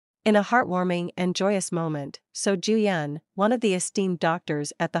In a heartwarming and joyous moment, So Ju-yeon, one of the esteemed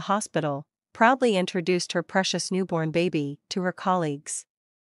doctors at the hospital, proudly introduced her precious newborn baby to her colleagues.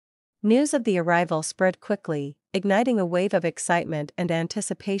 News of the arrival spread quickly, igniting a wave of excitement and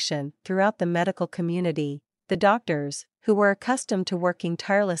anticipation throughout the medical community. The doctors, who were accustomed to working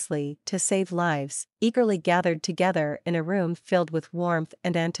tirelessly to save lives, eagerly gathered together in a room filled with warmth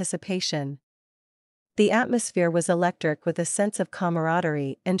and anticipation. The atmosphere was electric with a sense of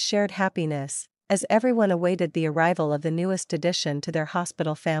camaraderie and shared happiness, as everyone awaited the arrival of the newest addition to their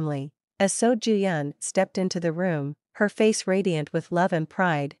hospital family. As So Ju-yeon stepped into the room, her face radiant with love and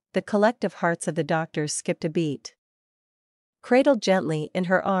pride, the collective hearts of the doctors skipped a beat. Cradled gently in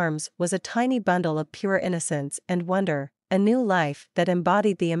her arms was a tiny bundle of pure innocence and wonder, a new life that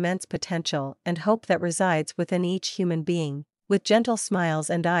embodied the immense potential and hope that resides within each human being. With gentle smiles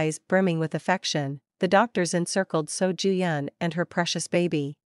and eyes brimming with affection, the doctors encircled So Ju-yeon and her precious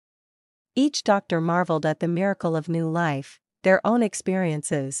baby. Each doctor marveled at the miracle of new life, their own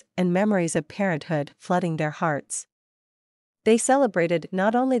experiences and memories of parenthood flooding their hearts. They celebrated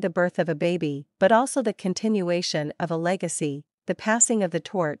not only the birth of a baby but also the continuation of a legacy, the passing of the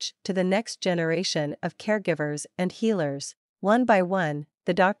torch to the next generation of caregivers and healers. One by one,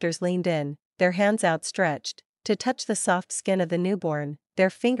 the doctors leaned in, their hands outstretched, to touch the soft skin of the newborn, their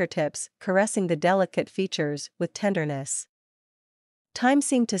fingertips caressing the delicate features with tenderness. Time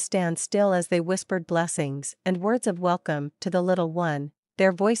seemed to stand still as they whispered blessings and words of welcome to the little one,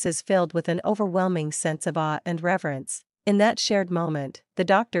 their voices filled with an overwhelming sense of awe and reverence. In that shared moment, the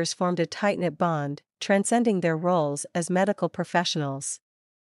doctors formed a tight-knit bond, transcending their roles as medical professionals.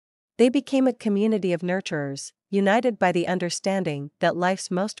 They became a community of nurturers, united by the understanding that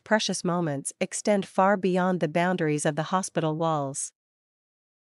life's most precious moments extend far beyond the boundaries of the hospital walls.